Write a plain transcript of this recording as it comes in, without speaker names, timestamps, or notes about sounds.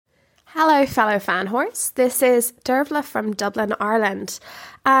Hello, fellow fan horse. This is Dervla from Dublin, Ireland.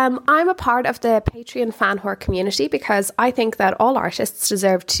 I'm a part of the Patreon fan whore community because I think that all artists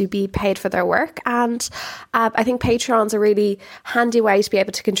deserve to be paid for their work, and I think Patreon's a really handy way to be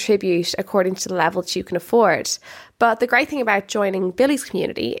able to contribute according to the level that you can afford. But the great thing about joining Billy's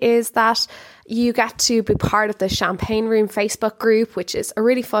community is that you get to be part of the Champagne Room Facebook group, which is a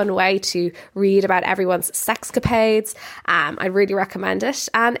really fun way to read about everyone's sexcapades. I really recommend it.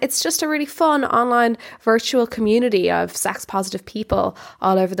 And it's just a really fun online virtual community of sex positive people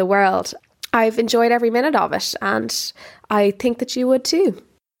all over the world. I've enjoyed every minute of it, and I think that you would too.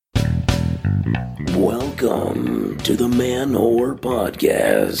 Welcome to the Man Whore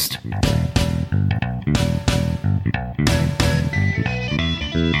Podcast.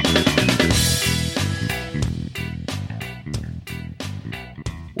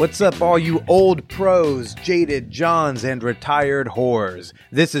 What's up, all you old pros, jaded Johns, and retired whores?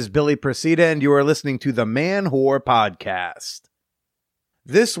 This is Billy Procida, and you are listening to the Man Whore Podcast.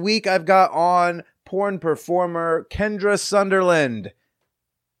 This week, I've got on porn performer Kendra Sunderland,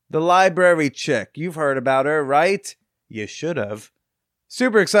 the library chick. You've heard about her, right? You should have.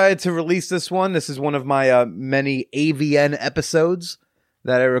 Super excited to release this one. This is one of my many AVN episodes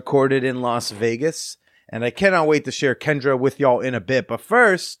that I recorded in Las Vegas. And I cannot wait to share Kendra with y'all in a bit. But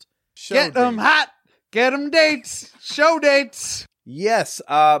first, get them hot. Get them dates. Show dates. Yes,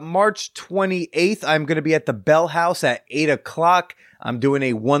 March 28th, I'm going to be at the Bell House at 8 o'clock. I'm doing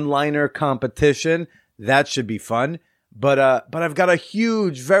a one-liner competition. That should be fun. But I've got a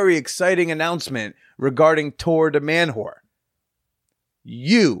huge, very exciting announcement regarding Tour de Man Whore.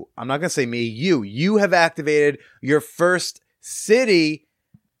 I'm not going to say me, you have activated your first city.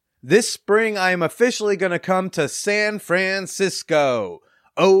 This spring, I am officially going to come to San Francisco.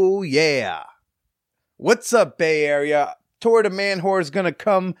 Oh, yeah. What's up, Bay Area? Tour de Man Whore is going to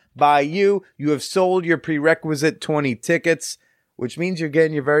come by you. You have sold your prerequisite 20 tickets, which means you're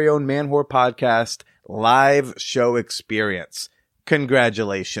getting your very own Man Whore Podcast live show experience.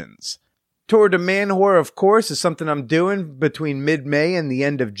 Congratulations. Tour de Man Whore, of course, is something I'm doing between mid-May and the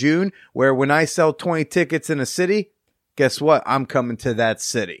end of June, where when I sell 20 tickets in a city, guess what? I'm coming to that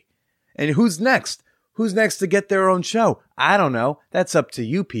city. And who's next? Who's next to get their own show? I don't know. That's up to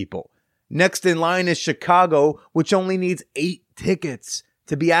you people. Next in line is Chicago, which only needs 8 tickets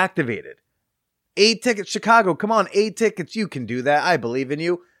to be activated. 8 tickets, Chicago. Come on, 8 tickets. You can do that. I believe in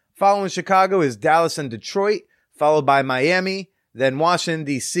you. Following Chicago is Dallas and Detroit, followed by Miami, then Washington,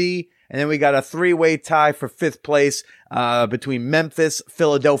 D.C., and then we got a 3-way tie for 5th place between Memphis,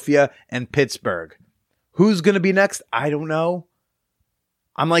 Philadelphia, and Pittsburgh. Who's going to be next? I don't know.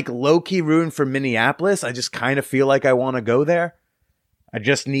 I'm like low-key rooting for Minneapolis. I just kind of feel like I want to go there. I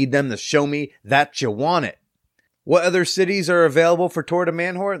just need them to show me that you want it. What other cities are available for Tour de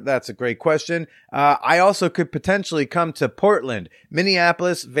Man Whore? That's a great question. I also could potentially come to Portland,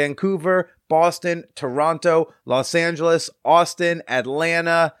 Minneapolis, Vancouver, Boston, Toronto, Los Angeles, Austin,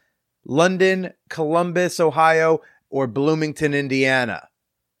 Atlanta, London, Columbus, Ohio, or Bloomington, Indiana.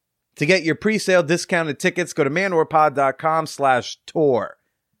 To get your pre-sale discounted tickets, go to manwhorepod.com/tour.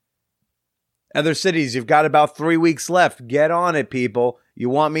 Other cities, you've got about 3 weeks left. Get on it, people. You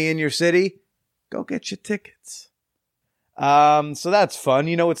want me in your city? Go get your tickets. So that's fun.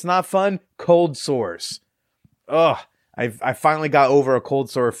 You know what's not fun? Cold sores. Ugh. I finally got over a cold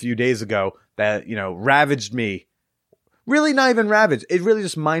sore a few days ago that, ravaged me. Really not even ravaged. It really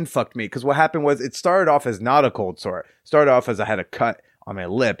just mind-fucked me. Because what happened was it started off as not a cold sore. It started off as I had a cut on my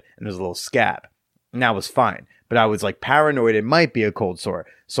lip and there's a little scab. And that was fine. But I was like paranoid it might be a cold sore.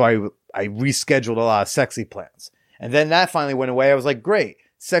 So I rescheduled a lot of sexy plans. And then that finally went away. I was like, great.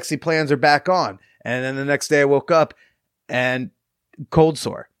 Sexy plans are back on. And then the next day I woke up and cold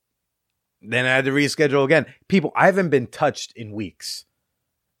sore. Then I had to reschedule again. People, I haven't been touched in weeks.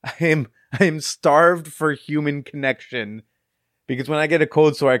 I am starved for human connection. Because when I get a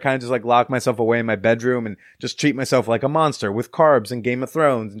cold sore, I kind of just like lock myself away in my bedroom and just treat myself like a monster with carbs and Game of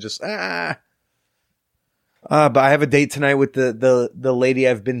Thrones and just but I have a date tonight with the lady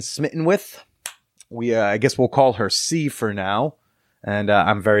I've been smitten with. I guess we'll call her C for now. And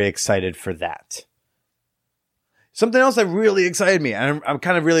I'm very excited for that. Something else that really excited me, and I'm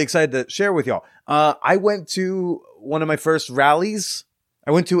kind of really excited to share with y'all. I went to one of my first rallies.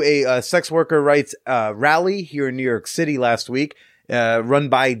 I went to a sex worker rights rally here in New York City last week, run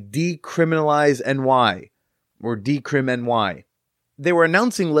by Decriminalize NY, or Decrim NY. They were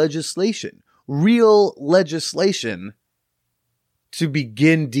announcing legislation, real legislation, to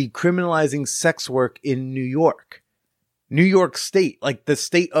begin decriminalizing sex work in New York. New York State, like the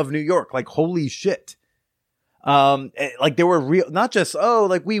state of New York, like holy shit. Like there were real, not just, oh,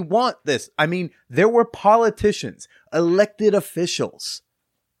 like we want this. I mean, there were politicians, elected officials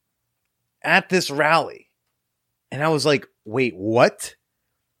at this rally. And I was like, wait, what?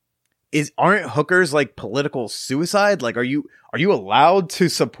 Aren't hookers like political suicide? Like, are you allowed to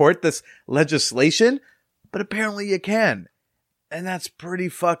support this legislation? But apparently you can. And that's pretty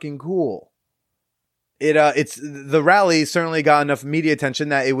fucking cool. It's the rally certainly got enough media attention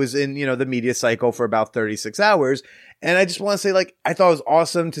that it was in, the media cycle for about 36 hours. And I just want to say, like, I thought it was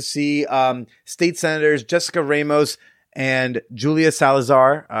awesome to see, state senators Jessica Ramos and Julia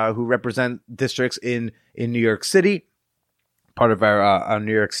Salazar, who represent districts in New York City, part of our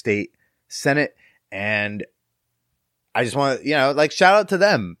New York State Senate. And I just want to, shout out to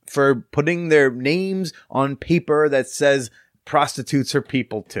them for putting their names on paper that says prostitutes are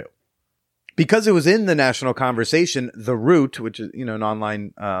people too. Because it was in the national conversation, The Root, which is, an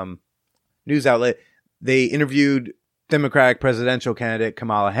online news outlet, they interviewed Democratic presidential candidate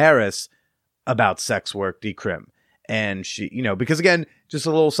Kamala Harris about sex work decrim. And she, because again, just a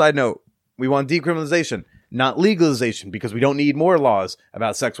little side note, we want decriminalization, not legalization, because we don't need more laws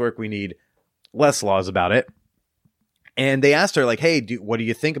about sex work. We need less laws about it. And they asked her, like, hey, what do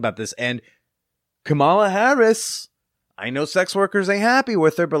you think about this? And Kamala Harris, I know sex workers ain't happy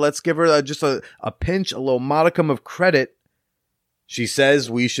with her, but let's give her just a pinch, a little modicum of credit. She says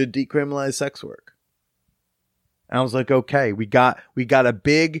we should decriminalize sex work. And I was like, okay, we got a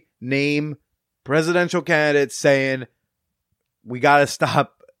big name presidential candidate saying we got to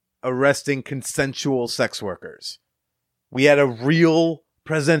stop arresting consensual sex workers. We had a real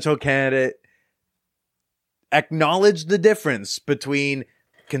presidential candidate acknowledge the difference between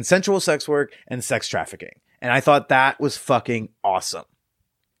consensual sex work and sex trafficking. And I thought that was fucking awesome.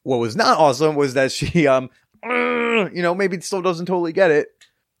 What was not awesome was that she, maybe still doesn't totally get it.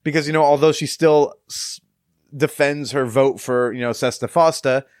 Because, although she still defends her vote for, Sesta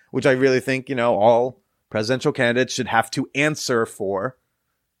Fosta, which I really think, all presidential candidates should have to answer for.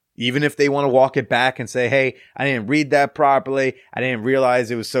 Even if they want to walk it back and say, hey, I didn't read that properly. I didn't realize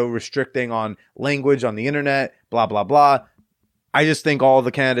it was so restricting on language on the internet, blah, blah, blah. I just think all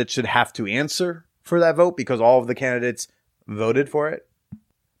the candidates should have to answer for that vote because all of the candidates voted for it.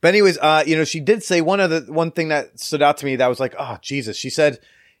 But anyways, she did say one thing that stood out to me that was like, oh, Jesus. She said,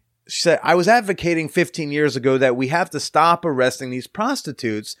 I was advocating 15 years ago that we have to stop arresting these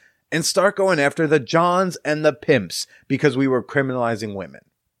prostitutes and start going after the Johns and the pimps because we were criminalizing women.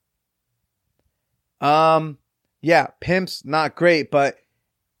 Yeah, pimps, not great, but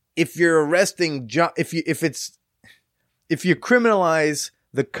if you're arresting, if you criminalize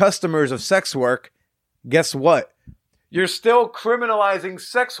the customers of sex work, guess what? You're still criminalizing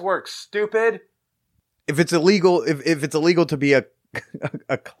sex work, stupid. If it's illegal, if it's illegal to be a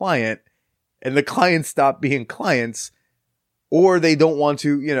client and the clients stop being clients or they don't want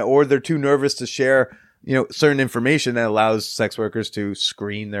to, or they're too nervous to share, certain information that allows sex workers to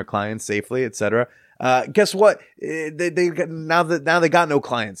screen their clients safely, etc. Guess what? Now they got no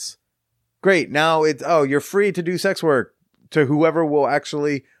clients. Great. Now you're free to do sex work to whoever will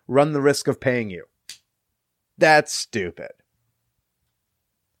actually run the risk of paying you. That's stupid.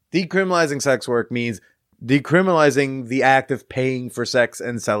 Decriminalizing sex work means decriminalizing the act of paying for sex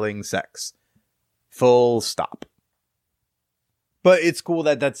and selling sex. Full stop. But it's cool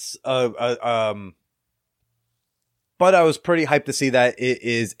that that's but I was pretty hyped to see that it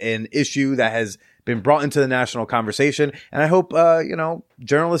is an issue that has been brought into the national conversation. And I hope,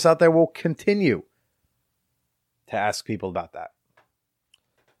 journalists out there will continue to ask people about that.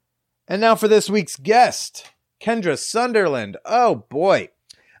 And now for this week's guest, Kendra Sunderland. Oh boy.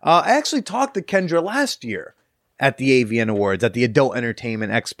 I actually talked to Kendra last year at the AVN Awards at the Adult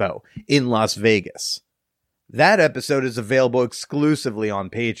Entertainment Expo in Las Vegas. That episode is available exclusively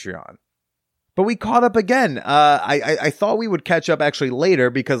on Patreon. But we caught up again. I thought we would catch up actually later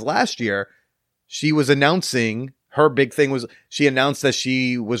because last year she was announcing, her big thing was she announced that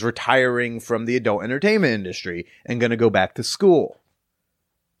she was retiring from the adult entertainment industry and going to go back to school.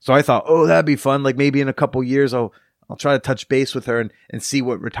 So I thought, oh, that'd be fun. Like maybe in a couple years, I'll try to touch base with her and see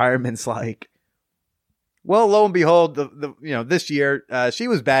what retirement's like. Well, lo and behold, this year, she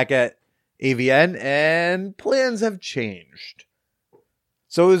was back at AVN and plans have changed.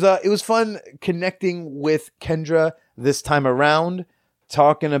 So it was fun connecting with Kendra this time around,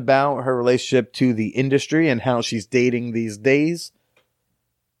 talking about her relationship to the industry and how she's dating these days.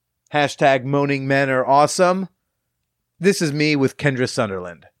 Hashtag moaning men are awesome. This is me with Kendra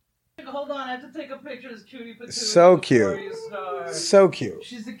Sunderland. Hold on, I have to take a picture of this cutie patootie. So cute. So cute.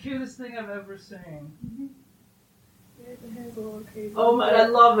 She's the cutest thing I've ever seen. Oh my, I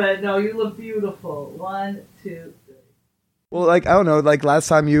love it. No, you look beautiful. 1, 2, 3. Well, like, I don't know, like last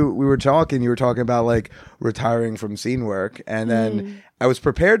time we were talking, you were talking about like retiring from scene work. And then I was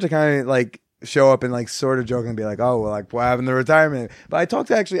prepared to kind of like show up and like sort of joke and be like, oh, well, like what happened to retirement? But I talked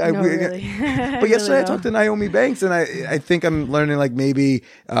to actually, Really. but yesterday I talked to Naomi Banks, and I think I'm learning like maybe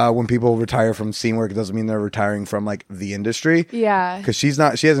when people retire from scene work, it doesn't mean they're retiring from like the industry. Yeah. Because she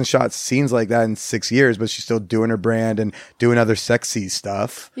hasn't shot scenes like that in 6 years, but she's still doing her brand and doing other sexy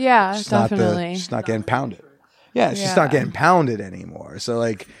stuff. Yeah, She's definitely. she's not getting pounded. Yeah, she's not getting pounded anymore. So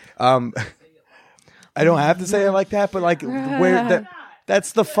like, I don't have to say it like that, but like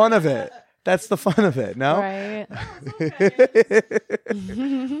that's the fun of it. That's the fun of it, no? Right.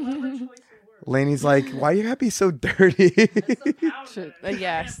 Lainey's like, why you gotta be so dirty?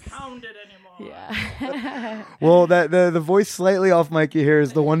 Yes. Pound it anymore. Yeah. Well, the voice slightly off mic you hear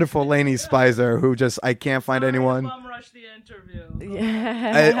is the wonderful Lainey Spicer, who just, I can't find anyone. Bum rush the interview.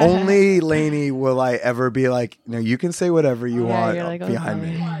 Yeah. Only Lainey will I ever be like, no, you can say whatever you want you're like, behind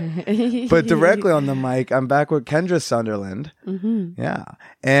okay. me. But directly on the mic, I'm back with Kendra Sunderland. Mm-hmm. Yeah.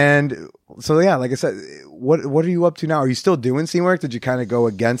 And so, yeah, like I said, what are you up to now? Are you still doing scene work? Did you kind of go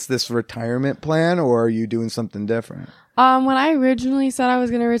against this retirement plan, or are you doing something different? When I originally said I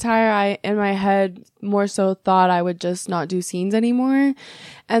was going to retire, I, in my head, more so thought I would just not do scenes anymore.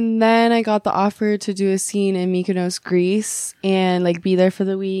 And then I got the offer to do a scene in Mykonos, Greece, and like be there for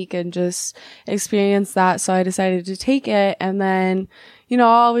the week and just experience that. So I decided to take it. And then, you know,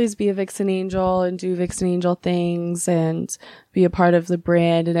 I'll always be a Vixen Angel and do Vixen Angel things and be a part of the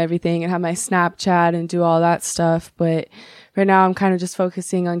brand and everything and have my Snapchat and do all that stuff. But right now I'm kind of just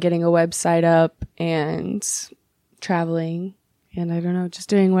focusing on getting a website up and traveling, and I don't know, just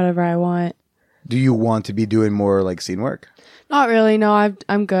doing whatever I want. Do you want to be doing more like scene work? Not really. No,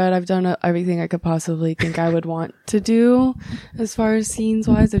 I'm good. I've done everything I could possibly think I would want to do as far as scenes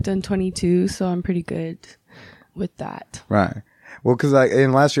wise. I've done 22, so I'm pretty good with that. Right. Well, because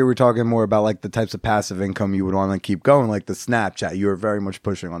in last year we were talking more about like the types of passive income you would want to keep going, like the Snapchat. You were very much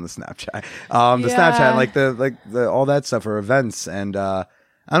pushing on the Snapchat, Snapchat, like the all that stuff for events, and I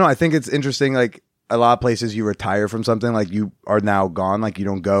don't know. I think it's interesting, like. A lot of places you retire from something, like you are now gone, like you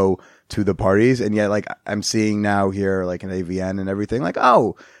don't go to the parties, and yet like I'm seeing now here like in AVN and everything, like,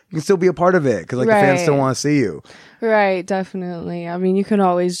 oh, you can still be a part of it because like the fans still want to see you. Right, definitely. I mean, you can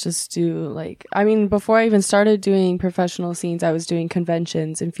always just do like, I mean, before I even started doing professional scenes, I was doing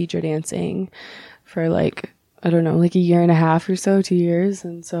conventions and feature dancing for like, I don't know, like a year and a half or so, 2 years.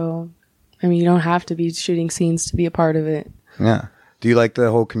 And so, I mean, you don't have to be shooting scenes to be a part of it. Yeah. Do you like the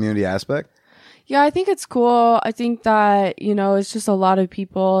whole community aspect? Yeah, I think it's cool. I think that, you know, it's just a lot of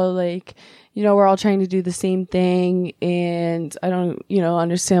people, like, you know, we're all trying to do the same thing, and I don't, you know,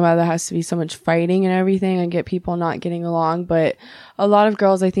 understand why there has to be so much fighting and everything and get people not getting along. But a lot of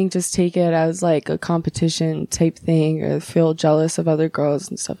girls, I think, just take it as like a competition type thing or feel jealous of other girls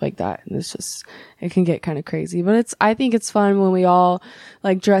and stuff like that. And it's just, it can get kind of crazy. But I think it's fun when we all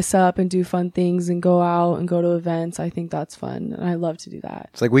like dress up and do fun things and go out and go to events. I think that's fun. And I love to do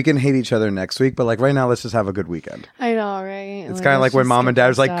that. It's like we can hate each other next week, but like right now, let's just have a good weekend. I know, right? It's kind of like when mom and dad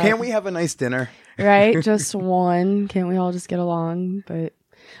was like, can't we have a nice dinner? Right? Just one. Can't we all just get along? But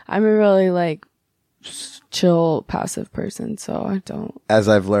I'm a really like chill, passive person, so I don't. As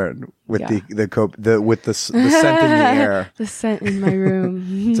I've learned with the scent in the air, the scent in my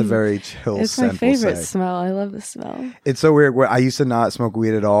room. It's a very chill it's scent. It's my favorite smell. I love the smell. It's so weird. Where I used to not smoke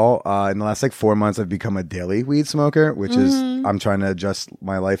weed at all. In the last like 4 months, I've become a daily weed smoker, which is I'm trying to adjust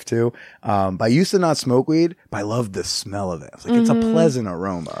my life to. But I used to not smoke weed, but I love the smell of it. It's like it's a pleasant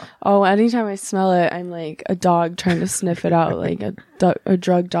aroma. Oh, anytime I smell it, I'm like a dog trying to sniff it out, like a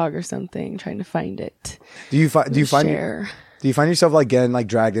drug dog or something, trying to find it. Do you find yourself like getting like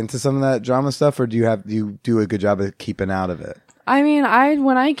dragged into some of that drama stuff, or do you do a good job of keeping out of it? I mean,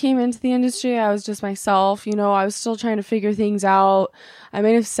 when I came into the industry, I was just myself. You know, I was still trying to figure things out. I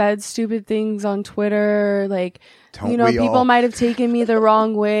might have said stupid things on Twitter, like, you know, people might have taken me the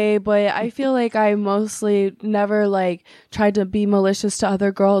wrong way, but I feel like I mostly never like tried to be malicious to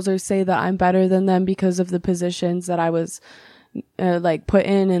other girls or say that I'm better than them because of the positions that I was like put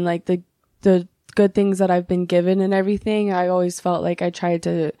in and like the good things that I've been given and everything. I always felt like I tried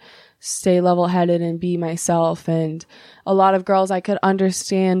to stay level-headed and be myself, and a lot of girls I could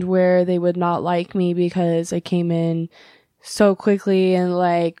understand where they would not like me because I came in so quickly, and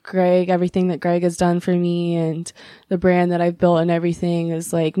like everything that Greg has done for me and the brand that I've built and everything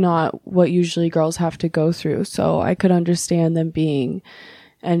is like not what usually girls have to go through. So I could understand them being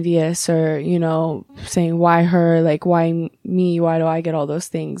envious or, you know, saying why her, like why me, why do I get all those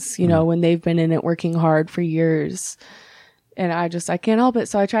things, you know, when they've been in it working hard for years. And I can't help it.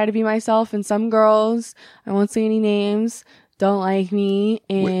 So I try to be myself, and some girls, I won't say any names, don't like me,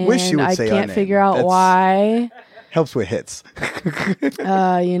 and Wish you would I say our can't name. figure out That's- why. Helps with hits.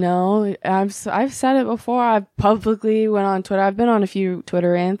 You know, I've said it before. I've publicly went on Twitter. I've been on a few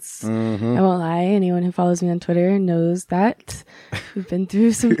Twitter rants. Mm-hmm. I won't lie. Anyone who follows me on Twitter knows that we've been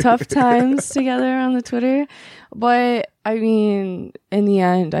through some tough times together on the Twitter. But I mean, in the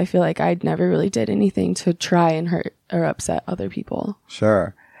end, I feel like I never really did anything to try and hurt or upset other people.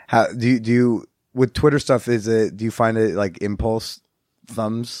 Sure. How do you with Twitter stuff? Do you find it like impulse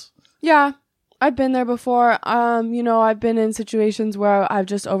thumbs? Yeah. I've been there before. You know, I've been in situations where I've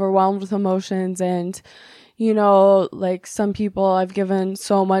just overwhelmed with emotions, and, you know, like some people I've given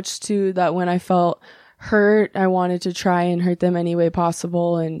so much to that when I felt hurt, I wanted to try and hurt them any way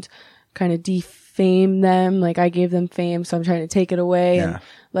possible and kind of defame them. Like I gave them fame, so I'm trying to take it away and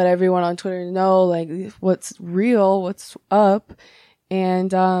let everyone on Twitter know like what's real, what's up.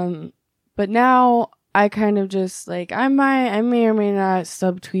 And, but now I kind of just like, I may or may not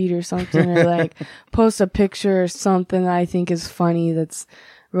subtweet or something or like post a picture or something that I think is funny that's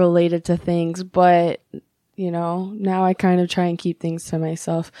related to things. But, you know, now I kind of try and keep things to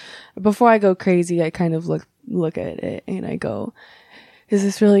myself. Before I go crazy, I kind of look at it and I go, is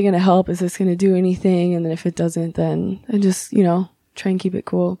this really going to help? Is this going to do anything? And then if it doesn't, then I just, you know, try and keep it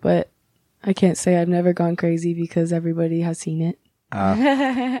cool. But I can't say I've never gone crazy because everybody has seen it.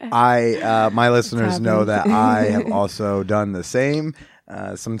 My listeners know that I have also done the same.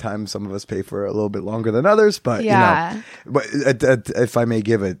 Sometimes some of us pay for a little bit longer than others, but you know. But if I may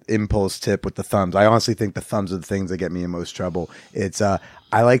give an impulse tip with the thumbs, I honestly think the thumbs are the things that get me in most trouble. It's I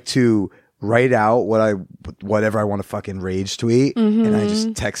like to write out whatever I want to fucking rage tweet, and I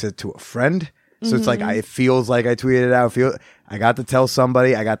just text it to a friend. So it's like it feels like I tweeted it out. I got to tell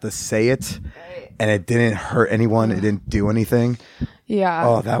somebody, I got to say it, and it didn't hurt anyone. It didn't do anything. Yeah.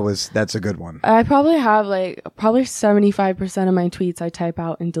 Oh, that's a good one. I probably have 75% of my tweets I type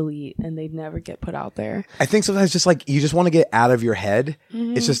out and delete, and they'd never get put out there. I think sometimes just like you just want to get out of your head.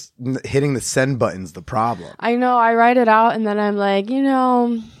 It's just hitting the send button's the problem. I know. I write it out, and then I'm like, you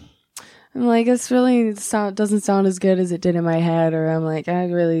know, it's really doesn't sound as good as it did in my head, or I'm like, I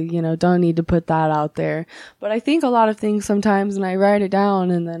really, you know, don't need to put that out there. But I think a lot of things sometimes, and I write it down,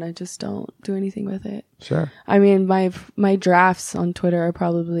 and then I just don't do anything with it. Sure. I mean, my drafts on Twitter are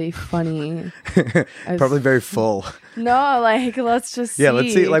probably funny. Probably very full. No, like, let's just see. Yeah,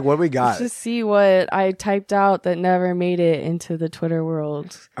 let's see, like, what we got. Let's just see what I typed out that never made it into the Twitter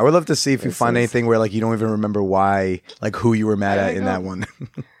world. I would love to see if you find anything where, like, you don't even remember why, like, who you were mad at in that one.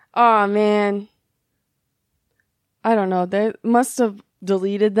 Oh, man. I don't know. They must have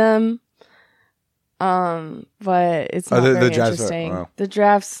deleted them. But it's not very interesting. The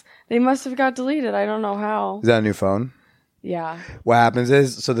drafts, they must have got deleted. I don't know how. Is that a new phone? Yeah. What happens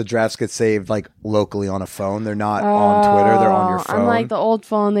is, so the drafts get saved like locally on a phone. They're not on Twitter. They're on your phone. Unlike the old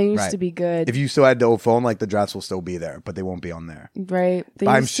phone, they used to be good. If you still had the old phone, like the drafts will still be there, but they won't be on there. Right.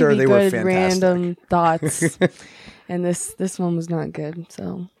 I'm sure they were fantastic. Random thoughts. And this one was not good.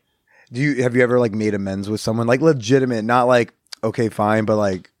 So. Have you ever like made amends with someone, like legitimate, not like okay fine, but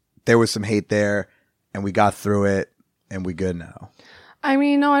like there was some hate there and we got through it and we good now? I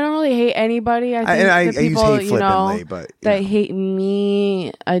mean, no, I don't really hate anybody. I think the people, I use hate flippantly, but that hate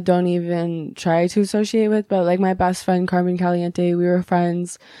me, I don't even try to associate with. But like my best friend Carmen Caliente, we were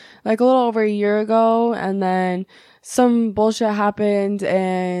friends like a little over a year ago, and then some bullshit happened,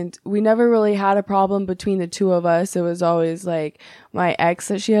 and we never really had a problem between the two of us. It was always like my ex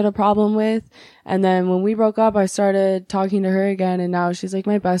that she had a problem with. And then when we broke up, I started talking to her again, and now she's like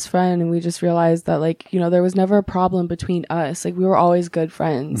my best friend. And we just realized that, like, you know, there was never a problem between us. Like, we were always good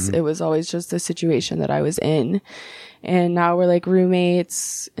friends. It was always just a situation that I was in. And now we're like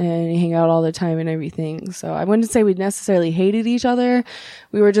roommates and hang out all the time and everything. So I wouldn't say we necessarily hated each other.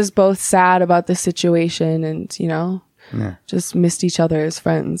 We were just both sad about the situation and, you know, just missed each other as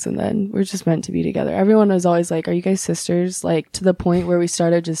friends. And then we're just meant to be together. Everyone was always like, are you guys sisters? Like, to the point where we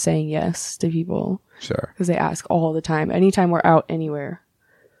started just saying yes to people. Sure. Because they ask all the time. Anytime we're out anywhere,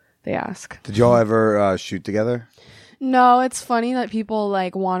 they ask. Did y'all ever shoot together? No, it's funny that people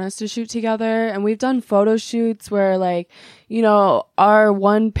like want us to shoot together, and we've done photo shoots where, like, you know, our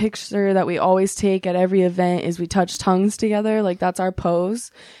one picture that we always take at every event is we touch tongues together. Like, that's our pose.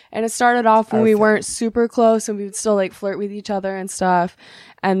 And it started off when we weren't super close and we would still like flirt with each other and stuff.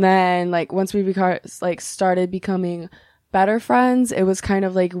 And then like once we started becoming better friends, it was kind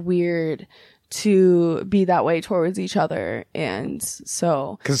of like weird to be that way towards each other. And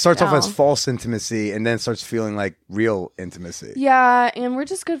so because it starts off now- as false intimacy and then starts feeling like real intimacy. Yeah, and we're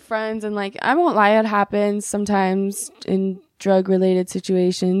just good friends, and like I won't lie, it happens sometimes in drug related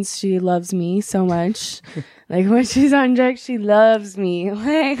situations. She loves me so much. Like when she's on drugs, she loves me.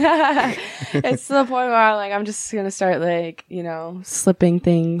 Like it's to the point where I'm just gonna start like, you know, slipping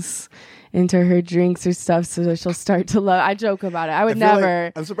things into her drinks or stuff so that she'll start to love. I joke about it. I would never.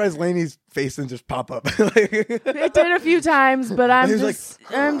 Like, I'm surprised Lainey's face didn't just pop up. It did a few times, but I'm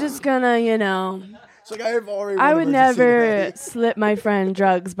just gonna, you know. It's like I would never slip my friend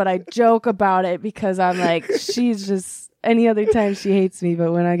drugs, but I joke about it because I'm like, she's just any other time she hates me,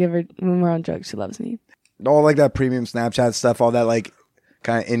 but when we're on drugs, she loves me. All like that premium Snapchat stuff, all that like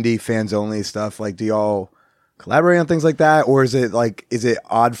kind of indie fans only stuff. Like, do y'all collaborate on things like that, or is it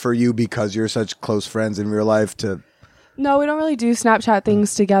odd for you because you're such close friends in real life to? No, we don't really do Snapchat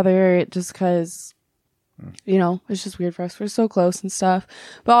things together just because, you know, it's just weird for us. We're so close and stuff.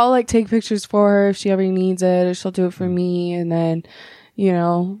 But I'll like take pictures for her if she ever needs it, or she'll do it for me. And then, you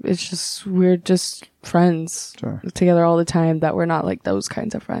know, it's just, we're just friends together all the time that we're not like those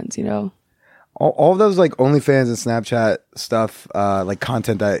kinds of friends, you know? All of those like OnlyFans and Snapchat stuff, like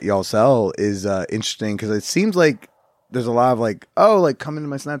content that y'all sell is interesting because it seems like there's a lot of like, oh, like come into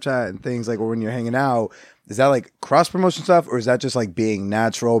my Snapchat and things like, or when you're hanging out. Is that like cross promotion stuff, or is that just like being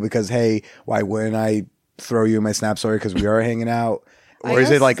natural because, hey, why wouldn't I throw you in my Snap story because we are hanging out? Or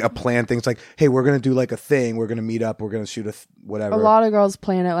is it like a planned thing? It's like, hey, we're going to do like a thing. We're going to meet up. We're going to shoot whatever. A lot of girls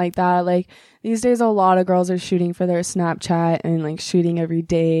plan it like that. Like these days, a lot of girls are shooting for their Snapchat and like shooting every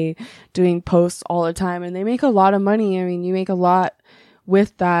day, doing posts all the time. And they make a lot of money. I mean, you make a lot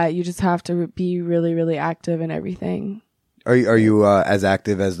with that. You just have to be really, really active in everything. Are you as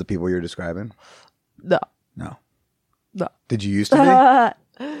active as the people you're describing? No. Did you used to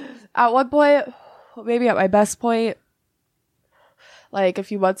be? At one point, maybe at my best point, like a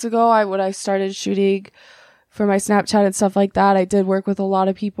few months ago, when I started shooting for my Snapchat and stuff like that, I did work with a lot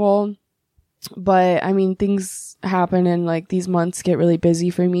of people. But I mean, things happen and like these months get really busy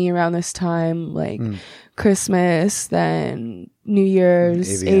for me around this time, like Christmas, then New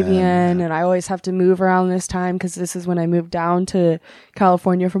Year's, AVN, and I always have to move around this time because this is when I moved down to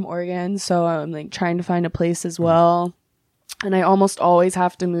California from Oregon. So I'm like trying to find a place as well. And I almost always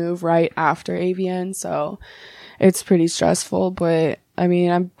have to move right after AVN. So it's pretty stressful, but I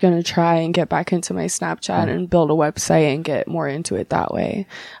mean, I'm going to try and get back into my Snapchat and build a website and get more into it that way.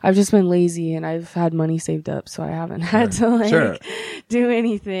 I've just been lazy and I've had money saved up, so I haven't had to like do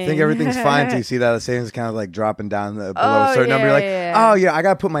anything. I think everything's fine until you see that the savings account like dropping down below a certain number. You're like, oh yeah, I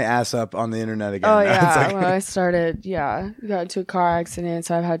got to put my ass up on the internet again. Oh yeah, like, when I started, got into a car accident,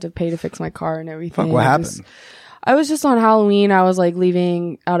 so I've had to pay to fix my car and everything. Fuck, what happened? I was just on Halloween. I was like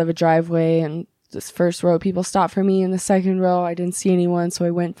leaving out of a driveway and this first row people stopped for me. In the second row, I didn't see anyone, so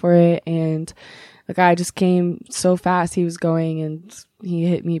I went for it. And the guy just came so fast. He was going and he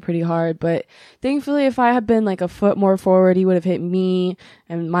hit me pretty hard. But thankfully, if I had been like a foot more forward, he would have hit me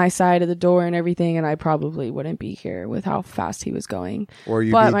and my side of the door and everything. And I probably wouldn't be here with how fast he was going. Or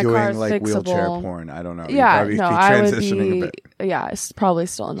you'd be doing like wheelchair porn. I don't know. Yeah, no, I would be. Yeah, it's probably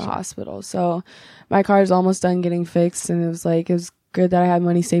still in the hospital. So my car's almost done getting fixed, and it was good that I had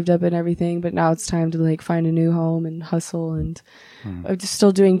money saved up and everything, but now it's time to like find a new home and hustle, and I'm just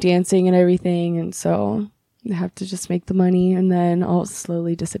still doing dancing and everything, and so I have to just make the money and then I'll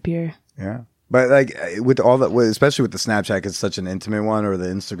slowly disappear. Yeah. But like with all that, especially with the Snapchat, it's such an intimate one, or the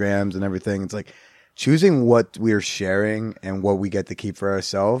Instagrams and everything, it's like choosing what we're sharing and what we get to keep for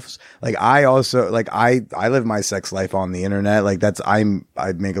ourselves. Like I also like I live my sex life on the internet. Like I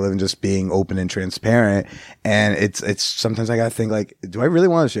make a living just being open and transparent. And it's sometimes I gotta think like, do I really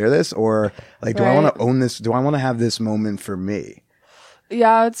want to share this, or like do I want to own this? Do I want to have this moment for me?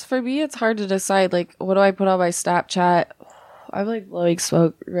 Yeah, it's for me. It's hard to decide. Like, what do I put on my Snapchat? I'm like blowing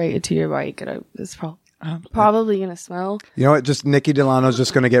smoke right into your mic, and it's probably gonna smell. You know what? Just Nikki Delano's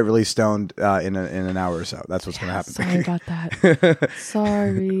just gonna get really stoned in an hour or so. That's what's gonna happen. Sorry about that.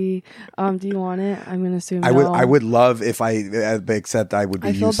 Sorry. Do you want it? I'm gonna assume I would love if except I would be.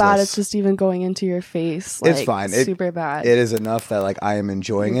 I feel useless. bad. It's just even going into your face. Like, it's fine. Super bad. It is enough that like I am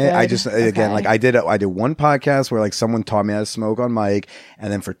enjoying it. I just again like I did one podcast where like someone taught me how to smoke on mic,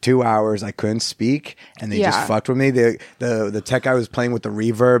 and then for 2 hours I couldn't speak, and they just fucked with me. The tech guy was playing with the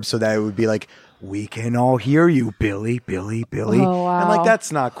reverb so that it would be like, we can all hear you, Billy. Oh, wow. I'm like,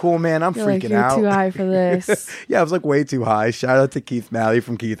 that's not cool, man. I'm freaking out. You're too high for this. Yeah, I was like way too high. Shout out to Keith Malley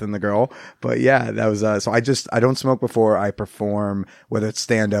from Keith and the Girl. But yeah, that was so I don't smoke before I perform, whether it's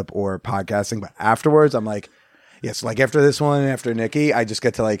stand up or podcasting. But afterwards, I'm like, Yeah, so like after this one and after Nikki, I just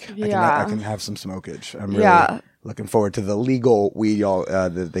get to like I can have some smokage. I'm really looking forward to the legal weed y'all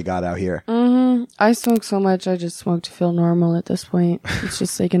that they got out here. Mm-hmm. I smoke so much. I just smoke to feel normal at this point. It's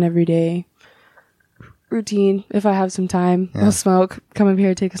just like an everyday routine. If I have some time, I'll smoke. Come up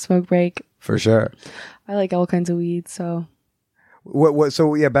here, take a smoke break. For sure. I like all kinds of weed, so. What?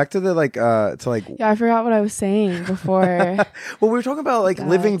 So yeah, back to the Yeah, I forgot what I was saying before. Well, we were talking about like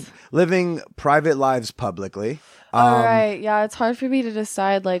living private lives publicly. All right. Yeah, it's hard for me to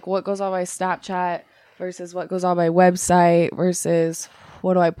decide like what goes on my Snapchat versus what goes on my website versus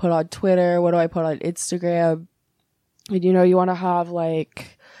what do I put on Twitter, what do I put on Instagram. And you want to have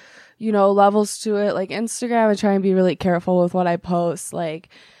like levels to it. Like Instagram, I try and be really careful with what I post. Like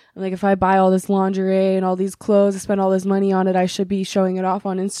if I buy all this lingerie and all these clothes, I spend all this money on it, I should be showing it off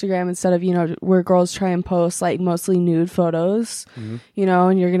on Instagram instead of, where girls try and post like mostly nude photos, and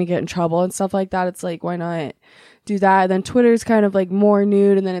you're going to get in trouble and stuff like that. It's like, why not do that? And then Twitter's kind of like more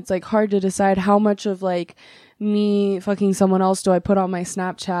nude. And then it's like hard to decide how much of like me fucking someone else do I put on my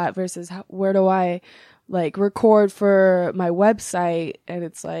Snapchat versus where do I like record for my website. And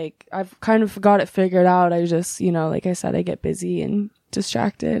it's like, I've kind of got it figured out. I just, like I said, I get busy and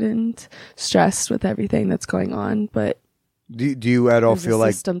distracted and stressed with everything that's going on, but do you at all feel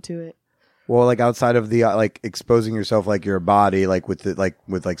like system to it? Well, like outside of the like exposing yourself, like your body, like with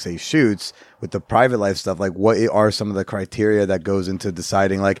say shoots, with the private life stuff, like what are some of the criteria that goes into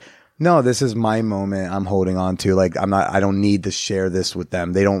deciding like, no, this is my moment I'm holding on to, like I don't need to share this with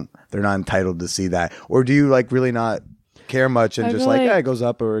them, they're not entitled to see that? Or do you like really not care much and just like it goes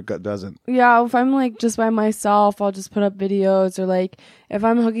up or it doesn't? Yeah, if I'm like just by myself, I'll just put up videos, or like if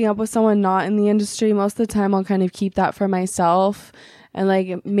I'm hooking up with someone not in the industry, most of the time I'll kind of keep that for myself. And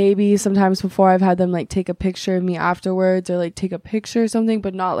like maybe sometimes before I've had them like take a picture of me afterwards or like take a picture or something,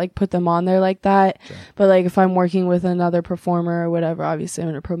 but not like put them on there like that. Sure. But like if I'm working with another performer or whatever, obviously I'm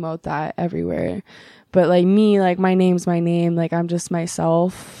going to promote that everywhere. But like me, like my name's my name, like I'm just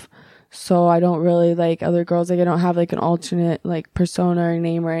myself. So I don't really like other girls. Like I don't have like an alternate like persona or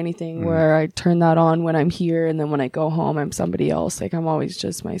name or anything where I turn that on when I'm here, and then when I go home I'm somebody else. Like I'm always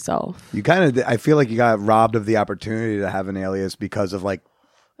just myself. You kind of, I feel like you got robbed of the opportunity to have an alias because of like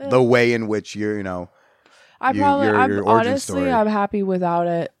the way in which you're, your origin story. I'm happy without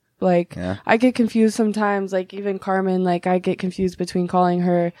it. Like I get confused sometimes. Like even Carmen, like I get confused between calling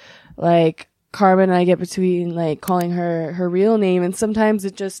her like Carmen, and I get between like calling her real name, and sometimes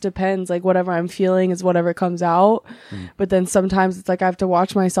it just depends. Like whatever I'm feeling is whatever comes out. But then sometimes it's like I have to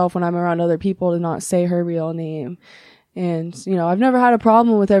watch myself when I'm around other people to not say her real name. And I've never had a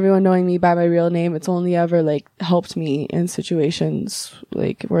problem with everyone knowing me by my real name. It's only ever like helped me in situations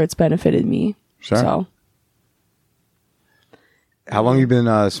like where it's benefited me. Sure. So how long you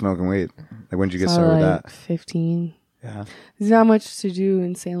been smoking weed? Like when did you get started with that? 15. Yeah. There's not much to do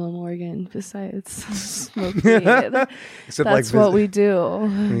in Salem, Oregon besides smoke weed. That's what we do.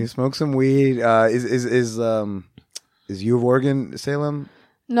 When you smoke some weed, is U of Oregon Salem?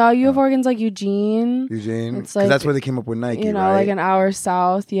 No, U of Oregon's like Eugene. It's like that's where they came up with Nike, right? Like an hour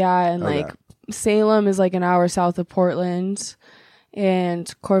south, and like Salem is like an hour south of Portland,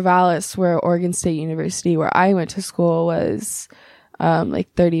 and Corvallis, where Oregon State University, where I went to school, was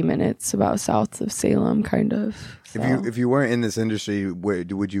like 30 minutes about south of Salem, kind of. So. If you weren't in this industry,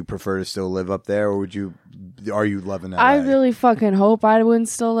 would you prefer to still live up there, or are you loving LA? I really fucking hope I wouldn't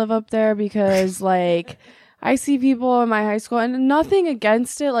still live up there, because like I see people in my high school, and nothing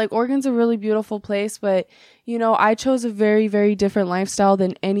against it. Like Oregon's a really beautiful place, but I chose a very, very different lifestyle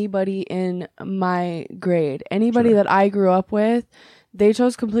than anybody in my grade. Anybody that I grew up with, they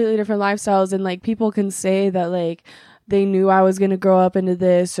chose completely different lifestyles, and like people can say that like they knew I was going to grow up into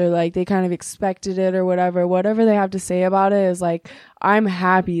this, or like they kind of expected it or whatever they have to say about it is like, I'm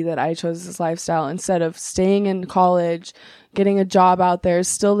happy that I chose this lifestyle instead of staying in college, getting a job out there,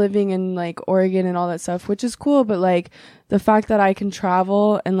 still living in like Oregon and all that stuff, which is cool. But like the fact that I can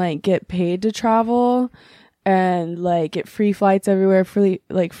travel and like get paid to travel and like get free flights everywhere, free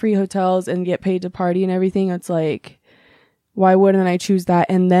hotels, and get paid to party and everything, it's like, why wouldn't I choose that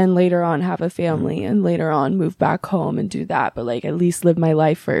and then later on have a family and later on move back home and do that, but like at least live my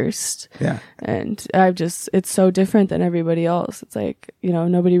life first. Yeah. And it's so different than everybody else. It's like,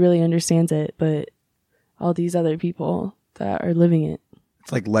 nobody really understands it, but all these other people that are living it.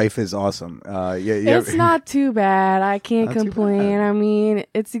 It's like life is awesome. It's not too bad. I can't complain. I mean,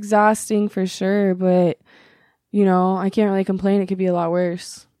 it's exhausting for sure, but I can't really complain. It could be a lot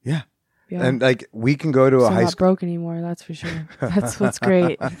worse. Yeah. Yeah. And like we can go to a high school. Not broke anymore, that's for sure. That's what's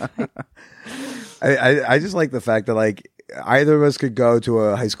great. I just like the fact that like either of us could go to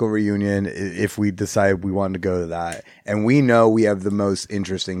a high school reunion if we decide we wanted to go to that. And we know we have the most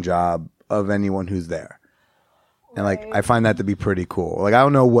interesting job of anyone who's there. And like, I find that to be pretty cool. Like, I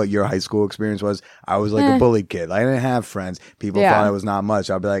don't know what your high school experience was. I was like a bullied kid. I didn't have friends. People thought I was not much.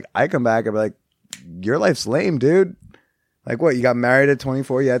 I'd be like, I come back. I'd be like, your life's lame, dude. Like, what? You got married at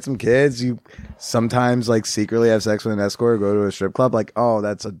 24. You had some kids. You sometimes like secretly have sex with an escort or go to a strip club. Like, oh,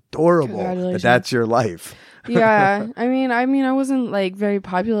 that's adorable. But that's your life. Yeah. I mean, I wasn't like very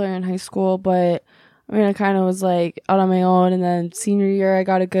popular in high school, but I mean, I kind of was like out on my own, and then senior year, I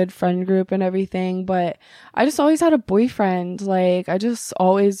got a good friend group and everything, but I just always had a boyfriend. Like, I just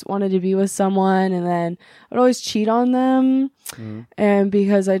always wanted to be with someone, and then I'd always cheat on them. And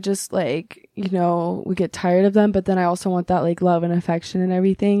because I just like, you know, we get tired of them, but then I also want that like love and affection and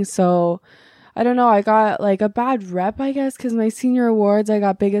everything. So I don't know. I got like a bad rep, I guess, because my senior awards, I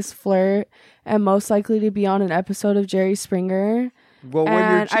got biggest flirt and most likely to be on an episode of Jerry Springer. Well,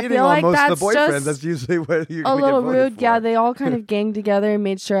 when you're cheating on like most of the boyfriends, that's usually what you're a little rude. For. Yeah, they all kind of ganged together and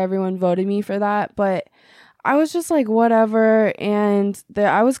made sure everyone voted me for that. But I was just like, whatever. And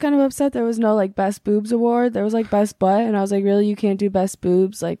I was kind of upset there was no like best boobs award. There was like best butt. And I was like, really? You can't do best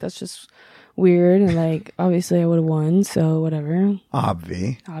boobs? Like, that's just weird. And like, obviously I would have won. So whatever.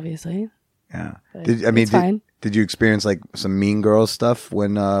 Obviously. Yeah. But Did you experience like some Mean Girls stuff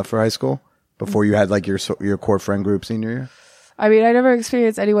when for high school before you had like your core friend group senior year? I mean, I never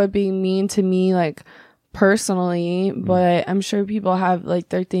experienced anyone being mean to me, like, personally, but I'm sure people have, like,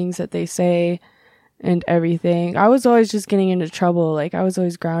 their things that they say and everything. I was always just getting into trouble. Like, I was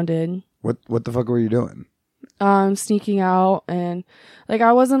always grounded. What the fuck were you doing? Sneaking out, and, like,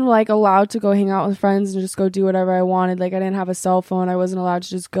 I wasn't, like, allowed to go hang out with friends and just go do whatever I wanted. Like, I didn't have a cell phone. I wasn't allowed to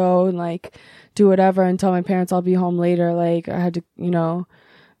just go and, like, do whatever and tell my parents I'll be home later. Like, I had to, you know,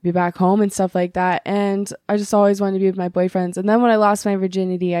 be back home and stuff like that. And I just always wanted to be with my boyfriends. And then when I lost my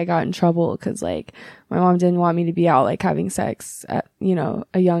virginity, I got in trouble because like my mom didn't want me to be out like having sex at, you know,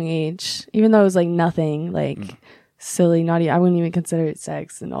 a young age, even though it was like nothing, like silly, naughty. I wouldn't even consider it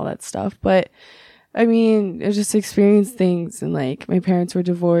sex and all that stuff. But I mean, I just experienced things, and like my parents were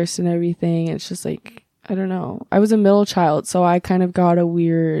divorced and everything. It's just like, I don't know. I was a middle child, so I kind of got a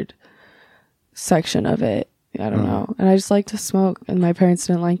weird section of it. I don't know. And I just like to smoke, and my parents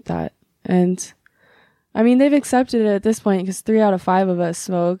didn't like that. And I mean, they've accepted it at this point because 3 out of 5 of us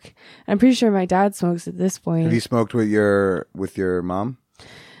smoke. I'm pretty sure my dad smokes at this point. Have you smoked with your mom?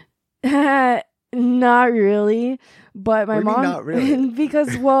 Not really. But my mom, not really?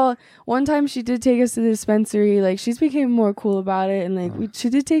 because, well, one time she did take us to the dispensary. Like, she's became more cool about it. And, like, she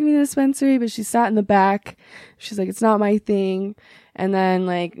did take me to the dispensary, but she sat in the back. She's like, it's not my thing. And then,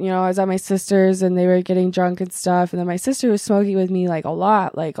 like, you know, I was at my sister's and they were getting drunk and stuff. And then my sister was smoking with me, like a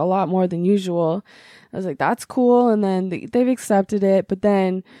lot more than usual. I was like, that's cool. And then they've accepted it. But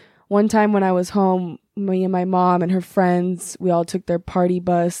then one time when I was home, me and my mom and her friends, we all took their party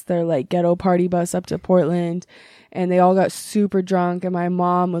bus, their like ghetto party bus up to Portland. And they all got super drunk. And my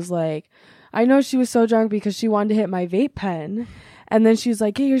mom was like, I know she was so drunk because she wanted to hit my vape pen. And then she was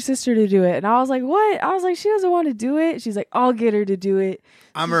like, get your sister to do it. And I was like, what? I was like, she doesn't want to do it. She's like, I'll get her to do it.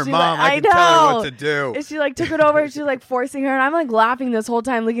 I'm her mom. Like, I can tell her what to do. And she like took it over and she was like forcing her. And I'm like laughing this whole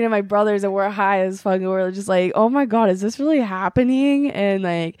time looking at my brothers, and we're high as fuck. And we're just like, oh my God, is this really happening? And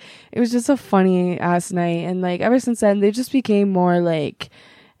like, it was just a funny ass night. And like, ever since then, they just became more like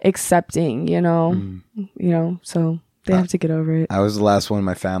accepting, you know, so they have to get over it. I was the last one in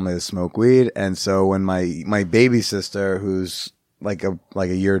my family to smoke weed. And so when my baby sister, who's like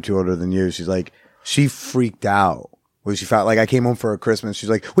a year or two older than you, she freaked out when she found, like, I came home for her Christmas. She's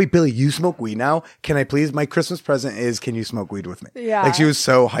like, wait, Billy, you smoke weed now? Can I please? My Christmas present is, can you smoke weed with me? Yeah. Like, she was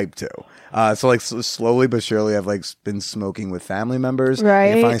so hyped too. So like slowly but surely I've like been smoking with family members. Right.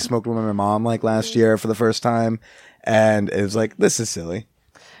 Like, I finally smoked with my mom like last year for the first time. And it was like, this is silly.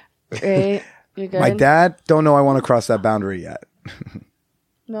 Right. You're good. My dad don't know I want to cross that boundary yet.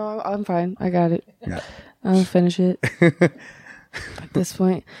 No, I'm fine. I got it. Yeah. I'll finish it. At this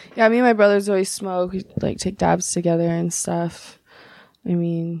point, yeah, me and my brothers always smoke. We like take dabs together and stuff. I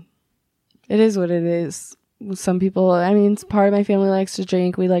mean, it is what it is. Some people, I mean, part of my family likes to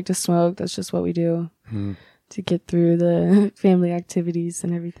drink. We like to smoke. That's just what we do to get through the family activities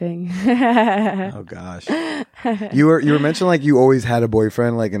and everything. Oh gosh, you were mentioning like you always had a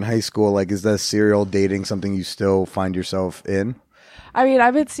boyfriend like in high school. Like, is that serial dating something you still find yourself in? I mean,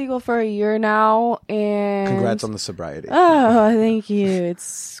 I've been single for a year now, and Congrats on the sobriety. Oh, thank you.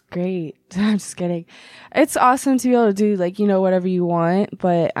 It's great. I'm just kidding. It's awesome to be able to do like, you know, whatever you want,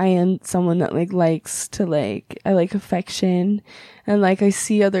 but I am someone that like likes to like, I like affection, and like I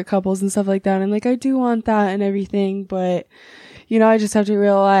see other couples and stuff like that, and like I do want that and everything, but you know, I just have to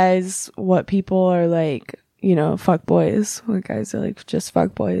realize what people are like, you know, fuck boys. What guys are like just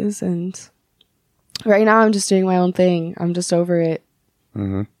fuck boys, and right now I'm just doing my own thing. I'm just over it.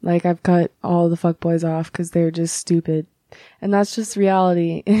 Mm-hmm. Like I've cut all the fuck boys off because they're just stupid, and that's just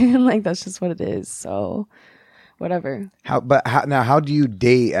reality. And like that's just what it is. So whatever. How do you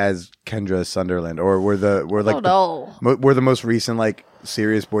date as Kendra Sunderland, or were the most recent like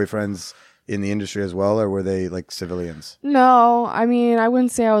serious boyfriends in the industry as well, or were they like civilians? No, I mean I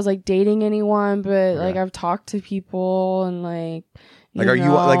wouldn't say I was like dating anyone, but like I've talked to people and like are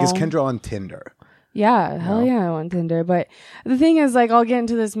you like, is Kendra on Tinder? Yeah, hell yeah, I'm on Tinder. But the thing is, like, I'll get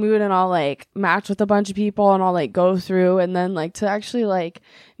into this mood and I'll, like, match with a bunch of people and I'll, like, go through. And then, like, to actually, like,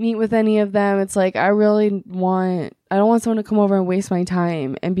 meet with any of them, it's like, I don't want someone to come over and waste my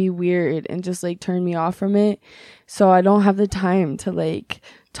time and be weird and just, like, turn me off from it. So I don't have the time to, like,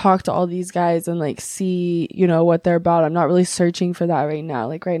 talk to all these guys and, like, see, you know, what they're about. I'm not really searching for that right now.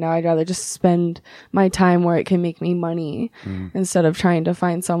 Like, right now, I'd rather just spend my time where it can make me money instead of trying to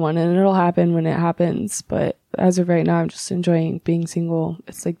find someone. And it'll happen when it happens. But as of right now, I'm just enjoying being single.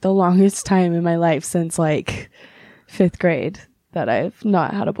 It's, like, the longest time in my life since, like, 5th grade that I've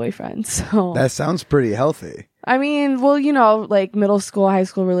not had a boyfriend. So that sounds pretty healthy. I mean, well, you know, like, middle school, high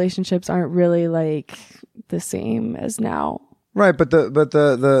school relationships aren't really, like, the same as now. Right, but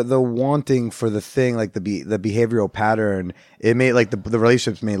the wanting for the thing, like the behavioral pattern, it may like the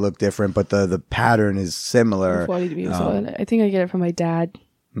relationships may look different, but the pattern is similar. I think I get it from my dad.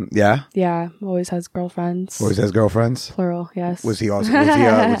 Yeah. Yeah, always has girlfriends. Always has girlfriends. Plural, yes. Was he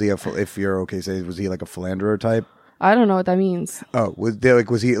if you're okay, say was he like a philanderer type? I don't know what that means. Oh,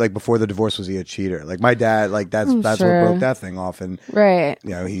 was he like before the divorce? Was he a cheater? Like my dad, like that's what broke that thing off, and right. You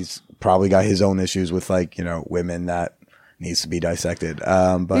know, he's probably got his own issues with like, you know, women that needs to be dissected.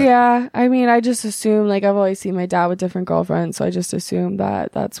 But yeah, I mean, I just assume, like, I've always seen my dad with different girlfriends, so I just assume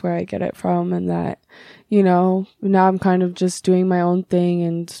that that's where I get it from, and that, you know, now I'm kind of just doing my own thing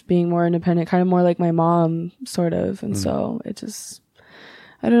and being more independent, kind of more like my mom, sort of, and so it just,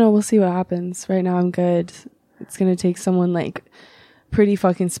 I don't know, we'll see what happens. Right now I'm good. It's gonna take someone, like, pretty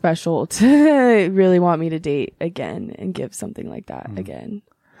fucking special to really want me to date again and give something like that again.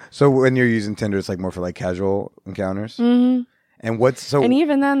 So when you're using Tinder, it's like more for like casual encounters. Mm-hmm. And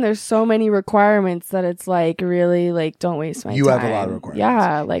even then, there's so many requirements that it's like really like don't waste my time. You have a lot of requirements.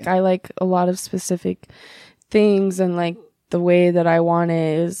 Yeah, like I like a lot of specific things, and like the way that I want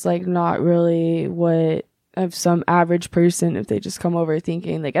it is like not really what of some average person if they just come over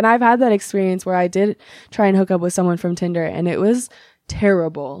thinking like. And I've had that experience where I did try and hook up with someone from Tinder, and it was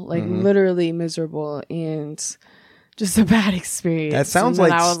terrible, like literally miserable, and just a bad experience. That sounds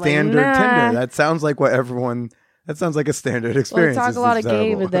like standard Tinder. That sounds like that sounds like a standard experience. Well, talk a lot of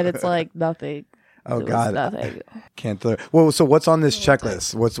gay, but then it's like nothing. Oh God, nothing. Can't. Well, so what's on this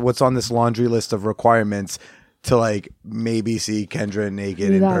checklist? What's on this laundry list of requirements to like maybe see Kendra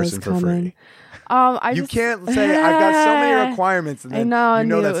naked in person for free? You can't say I've got so many requirements, and then I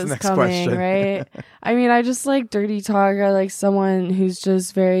know knew that's it was the next coming, question, right? I mean, I just like dirty talk. I like someone who's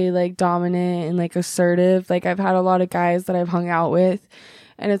just very like dominant and like assertive. Like I've had a lot of guys that I've hung out with,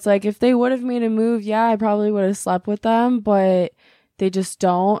 and it's like if they would have made a move, yeah, I probably would have slept with them, but they just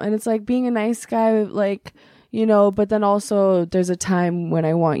don't. And it's like being a nice guy, like, you know, but then also there's a time when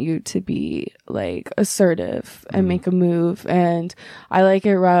I want you to be like assertive and make a move, and I like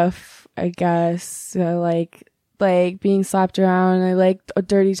it rough. I guess I like being slapped around. I like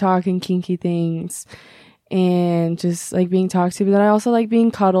dirty talk and kinky things, and just like being talked to. But then I also like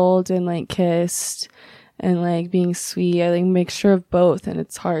being cuddled and like kissed and like being sweet. I like mixture of both, and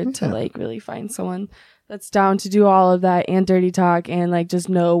it's hard to like really find someone that's down to do all of that and dirty talk and like just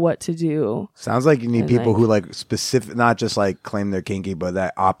know what to do. Sounds like you need people who like specific, not just like claim they're kinky, but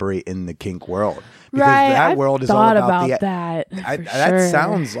that operate in the kink world. Because that world is all about that. That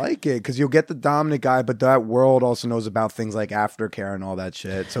sounds like it, because you'll get the dominant guy, but that world also knows about things like aftercare and all that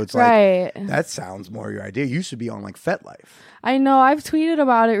shit. So it's like that sounds more your idea. You should be on like FetLife. I know. I've tweeted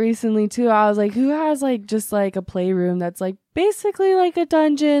about it recently too. I was like, who has like just like a playroom that's like basically like a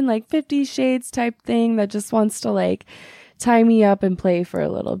dungeon, like 50 Shades type thing that just wants to like tie me up and play for a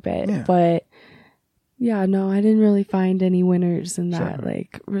little bit. Yeah. But yeah, no, I didn't really find any winners in that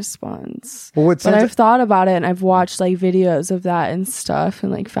like response. Well, but I've thought about it, and I've watched like videos of that and stuff,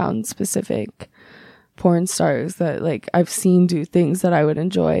 and like found specific porn stars that like I've seen do things that I would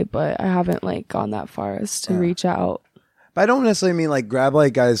enjoy, but I haven't like gone that far as to reach out. But I don't necessarily mean like grab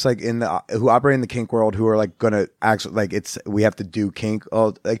like guys like in the who operate in the kink world who are like gonna actually like we have to do kink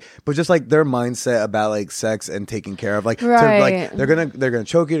like, but just like their mindset about like sex and taking care of like right. so, like they're gonna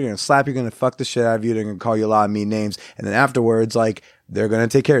choke you, they're gonna slap you, they're gonna fuck the shit out of you, they're gonna call you a lot of mean names, and then afterwards like they're gonna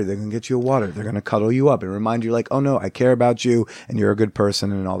take care of you, they're gonna get you a water, they're gonna cuddle you up and remind you like, oh no, I care about you and you're a good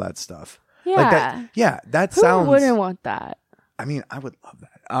person and all that stuff. Yeah, like that, yeah, that Who sounds. wouldn't want that? I mean, I would love that.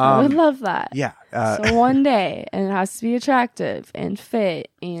 I would love that. Yeah. So one day, and it has to be attractive and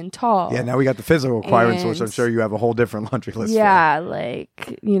fit and tall. Yeah, now we got the physical requirements, which I'm sure you have a whole different laundry list yeah,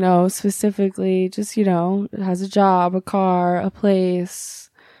 like, you know, specifically just, you know, it has a job, a car, a place,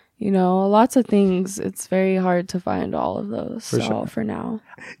 you know, lots of things. It's very hard to find all of those. For now.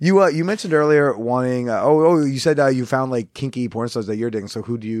 You mentioned earlier wanting, you said you found like kinky porn stars that you're digging. So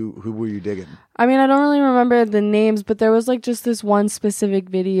who were you digging? I mean, I don't really remember the names, but there was like just this one specific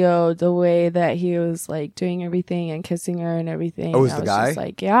video, the way that he was like doing everything and kissing her and everything. Oh, was the guy? Just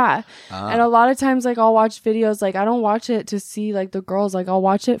like, yeah. And a lot of times, like, I'll watch videos, like, I don't watch it to see like the girls, like, I'll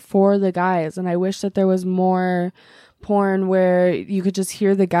watch it for the guys. And I wish that there was more porn where you could just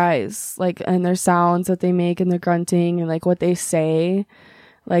hear the guys, like, and their sounds that they make and their grunting and like what they say.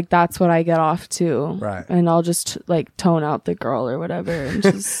 Like, that's what I get off to. Right. And I'll just like tone out the girl or whatever and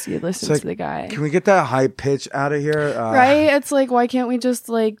just listen to the guy. Can we get that high pitch out of here? Right? It's like, why can't we just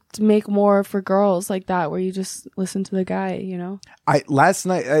like make more for girls like that where you just listen to the guy, you know? Last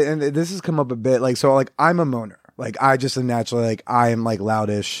night, and this has come up a bit, like, so like I'm a moaner. Like, I just am naturally, like, I am, like,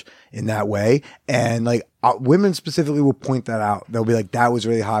 loudish in that way. And, like, women specifically will point that out. They'll be like, that was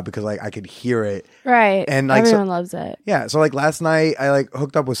really hot because, like, I could hear it. Right. And, like, everyone loves it. Yeah. So, like, last night, I, like,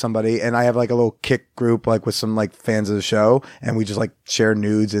 hooked up with somebody. And I have, like, a little kick group, like, with some, like, fans of the show. And we just, like, share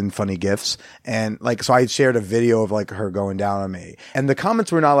nudes and funny GIFs. And, like, so I shared a video of, like, her going down on me. And the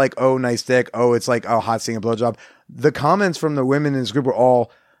comments were not like, oh, nice dick. Oh, it's, like, oh, hot seeing a blowjob. The comments from the women in this group were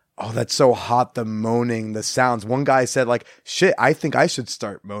all, oh, that's so hot, the moaning, the sounds. One guy said, like, shit, I think I should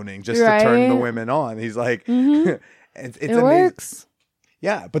start moaning just to turn the women on. He's like, it's it works.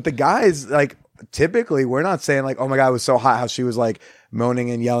 Yeah, but the guys, like, typically, we're not saying, like, oh my God, it was so hot how she was, like, moaning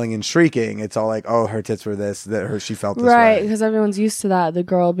and yelling and shrieking. It's all like, oh, her tits were this, she felt this right, way. because everyone's used to that, the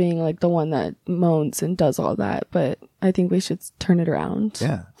girl being, like, the one that moans and does all that. But I think we should turn it around.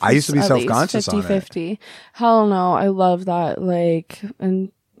 Yeah. I used to be self-conscious on it. 50-50. Hell no, I love that. Like,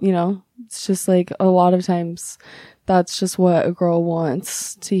 and you know, it's just like a lot of times that's just what a girl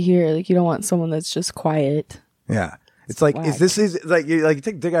wants to hear. Like, you don't want someone that's just quiet. Yeah. It's like, whack. is like you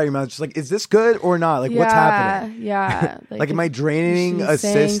take dick out of your mouth, just like, is this good or not? Like, what's happening? Yeah. Like am I draining a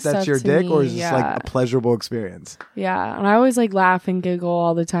cyst that's your dick, or is this like a pleasurable experience? Yeah. And I always like laugh and giggle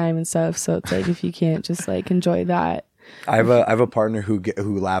all the time and stuff. So it's like, if you can't just like enjoy that. I have a partner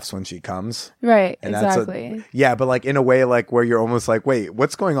who laughs when she comes. Right, and exactly. Yeah, but like in a way like where you're almost like, wait,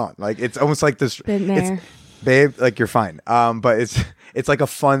 what's going on? Like, it's almost like this. Been there. Babe, like, you're fine. But it's like a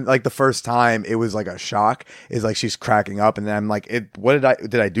fun, like, the first time it was like a shock is like she's cracking up, and then I'm like,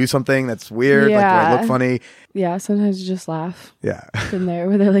 did I do something that's weird? Yeah. Like, do I look funny? Yeah, sometimes you just laugh. Yeah. Been there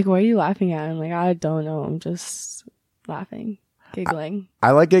where they're like, what are you laughing at? I'm like, I don't know. I'm just laughing. Giggling.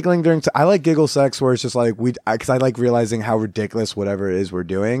 I like giggling I like giggle sex where it's just like because I like realizing how ridiculous whatever it is we're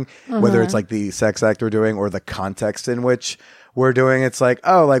doing, whether it's like the sex act we're doing or the context in which we're doing. It's like,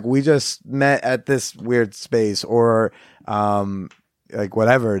 oh, like we just met at this weird space, or like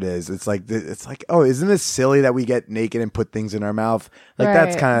whatever it is. It's like, oh, isn't this silly that we get naked and put things in our mouth? Like, right.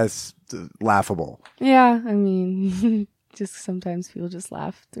 That's kind of laughable. Yeah, I mean, just sometimes people just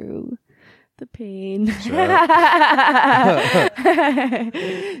laugh through the pain. Sure. I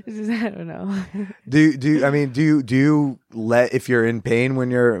don't know. Do you let, if you're in pain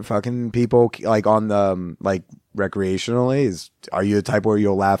when you're fucking people, like on the like recreationally, are you the type where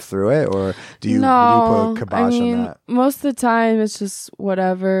you'll laugh through it, or do you put kibosh on that? Most of the time it's just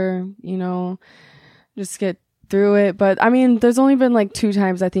whatever, you know, just get through it. But I mean, there's only been like 2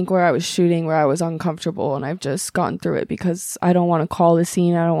 times I think where I was shooting where I was uncomfortable, and I've just gone through it because I don't want to call the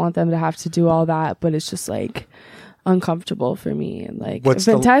scene. I don't want them to have to do all that, but it's just like uncomfortable for me. And like, I've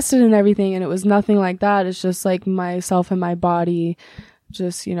been tested and everything, and it was nothing like that. It's just like myself and my body,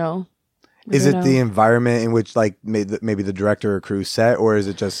 just, you know. Is it the environment in which like maybe the director or crew set, or is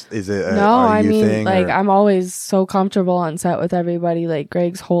it a thing? Like, I'm always so comfortable on set with everybody. Like,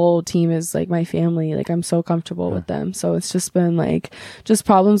 Greg's whole team is like my family. Like, I'm so comfortable with them. So it's just been like just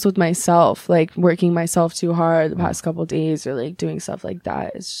problems with myself, like working myself too hard the past couple of days, or like doing stuff like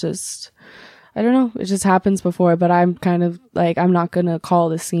that. It's just, I don't know. It just happens before, but I'm kind of like, I'm not going to call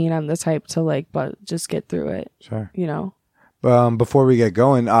the scene. I'm the type to like, but just get through it. Sure. You know? Before we get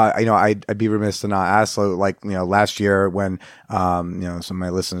going, I'd be remiss to not ask, like, last year when, some of my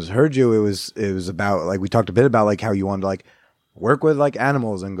listeners heard you, it was about, like, we talked a bit about, like, how you wanted to, like, work with, like,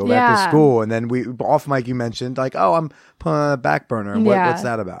 animals and go back to school. And then off mic, you mentioned, like, oh, I'm putting on a back burner. What's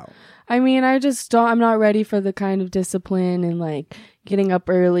that about? I mean, I'm not ready for the kind of discipline and like getting up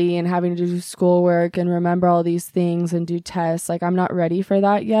early and having to do schoolwork and remember all these things and do tests. Like, I'm not ready for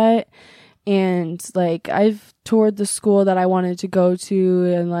that yet. And like, I've toured the school that I wanted to go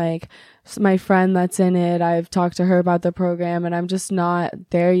to, and like my friend that's in it, I've talked to her about the program, and I'm just not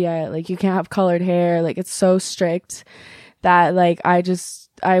there yet. Like, you can't have colored hair. Like, it's so strict that like,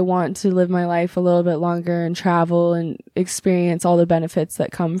 I want to live my life a little bit longer and travel and experience all the benefits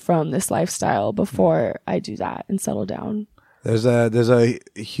that come from this lifestyle before I do that and settle down. There's a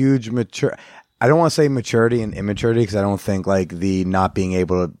huge I don't want to say maturity and immaturity, because I don't think like the not being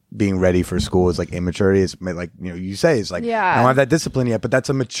ready for school is like immaturity. It's like, you say it's like, I don't have that discipline yet, but that's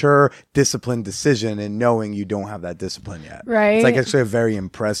a mature, disciplined decision, and knowing you don't have that discipline yet. Right. It's like actually a very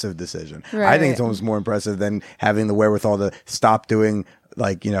impressive decision. Right. I think it's almost more impressive than having the wherewithal to stop doing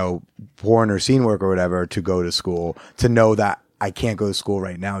like, porn or scene work or whatever to go to school, to know that I can't go to school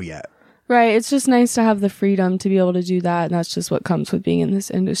right now yet. Right. It's just nice to have the freedom to be able to do that. And that's just what comes with being in this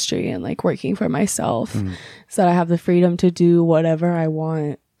industry and like working for myself. Is that I have the freedom to do whatever I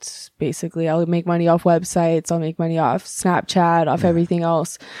want. Basically, I'll make money off websites. I'll make money off Snapchat, off everything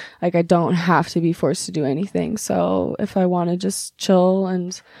else. Like, I don't have to be forced to do anything. So if I want to just chill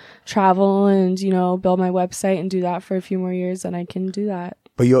and travel and, build my website and do that for a few more years, then I can do that.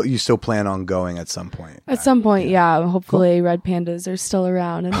 But you still plan on going at some point? At some point, yeah. Hopefully, cool. Red pandas are still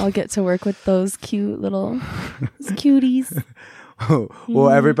around, and I'll get to work with those cute little cuties.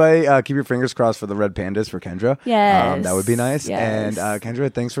 Well, everybody, keep your fingers crossed for the red pandas for Kendra. Yes, that would be nice. Yes. And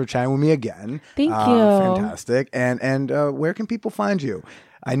Kendra, thanks for chatting with me again. Thank you. Fantastic. And where can people find you?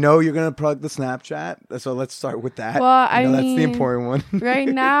 I know you're going to plug the Snapchat, so let's start with that. Well, that's the important one. Right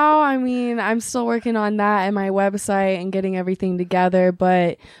now, I'm still working on that and my website and getting everything together,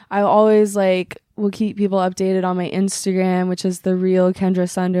 but I always will keep people updated on my Instagram, which is The Real Kendra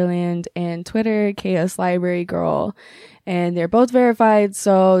Sunderland, and Twitter, KS Library Girl. And they're both verified,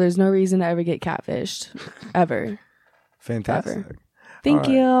 so there's no reason to ever get catfished. Ever. Fantastic. Ever. Thank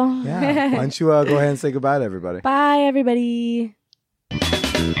you. Yeah. Why don't you go ahead and say goodbye to everybody? Bye, everybody.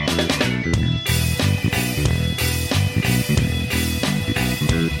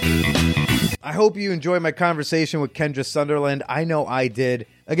 I hope you enjoyed my conversation with Kendra Sunderland. I know I did.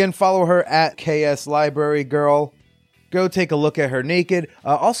 Again, follow her at KS Library Girl. Go take a look at her naked.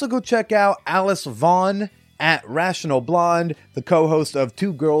 Also go check out Alice Vaughn at Rational Blonde, the co-host of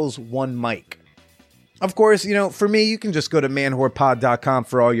Two Girls, One Mic. Of course, for me, you can just go to manwhorepod.com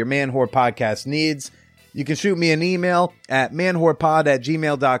for all your Man Whore podcast needs. You can shoot me an email at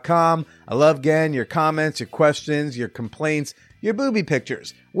manwhorepod@gmail.com. I love getting your comments, your questions, your complaints, your booby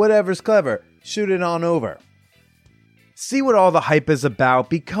pictures. Whatever's clever, shoot it on over. See what all the hype is about.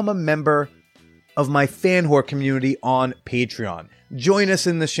 Become a member of my fan whore community on Patreon. Join us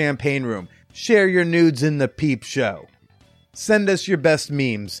in the champagne room. Share your nudes in the peep show. Send us your best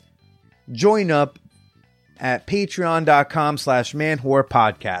memes. Join up at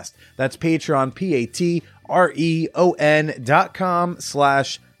patreon.com/manwhorepodcast. That's Patreon,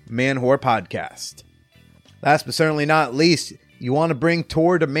 patreon.com/manwhorepodcast. Last but certainly not least, you want to bring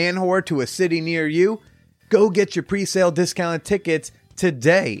Tour de Man Whore to a city near you? Go get your pre-sale discounted tickets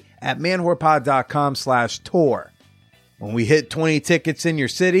today at manwhorepod.com/tour. When we hit 20 tickets in your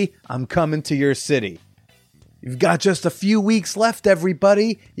city, I'm coming to your city. You've got just a few weeks left,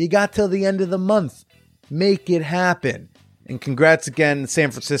 everybody. You got till the end of the month. Make it happen. And congrats again,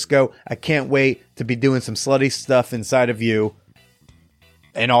 San Francisco. I can't wait to be doing some slutty stuff inside of you.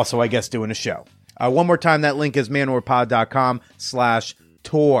 And also, I guess, doing a show. One more time, that link is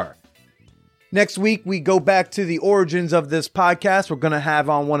manwhorepod.com/tour. Next week, we go back to the origins of this podcast. We're going to have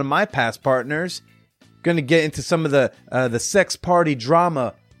on one of my past partners. Going to get into some of the sex party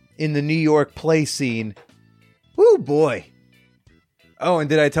drama in the New York play scene. Woo, boy. Oh, and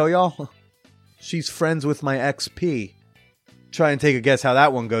did I tell y'all? She's friends with my XP. Try and take a guess how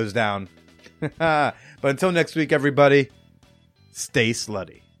that one goes down. But until next week, everybody, stay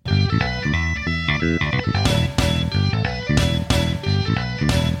slutty.